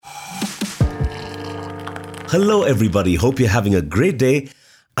Hello everybody, hope you're having a great day.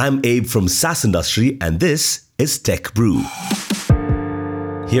 I'm Abe from SaaS Industry and this is Tech Brew.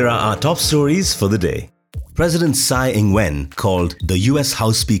 Here are our top stories for the day. President Tsai Ing-wen called the US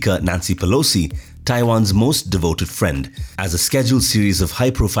House Speaker Nancy Pelosi Taiwan's most devoted friend, as a scheduled series of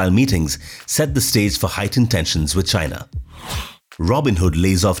high-profile meetings set the stage for heightened tensions with China. Robinhood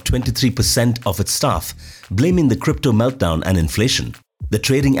lays off 23% of its staff, blaming the crypto meltdown and inflation. The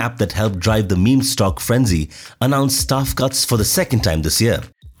trading app that helped drive the meme stock frenzy announced staff cuts for the second time this year.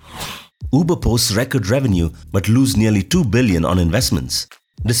 Uber posts record revenue but lose nearly $2 billion on investments.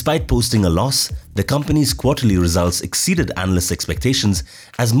 Despite posting a loss, the company's quarterly results exceeded analyst expectations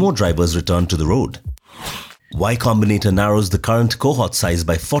as more drivers returned to the road. Y Combinator narrows the current cohort size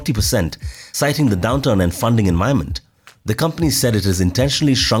by 40%, citing the downturn and funding environment. The company said it has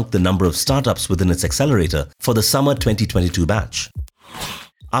intentionally shrunk the number of startups within its accelerator for the summer 2022 batch.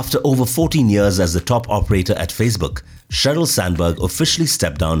 After over 14 years as the top operator at Facebook, Sheryl Sandberg officially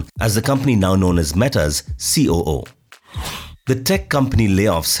stepped down as the company now known as Meta's COO. The tech company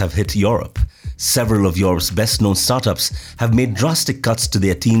layoffs have hit Europe. Several of Europe's best-known startups have made drastic cuts to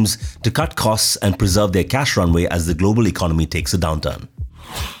their teams to cut costs and preserve their cash runway as the global economy takes a downturn.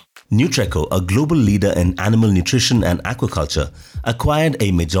 Nutreco, a global leader in animal nutrition and aquaculture, acquired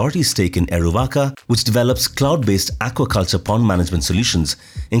a majority stake in Eruvaca, which develops cloud-based aquaculture pond management solutions,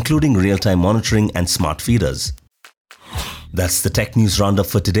 including real-time monitoring and smart feeders. That's the Tech News Roundup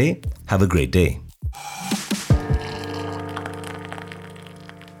for today. Have a great day.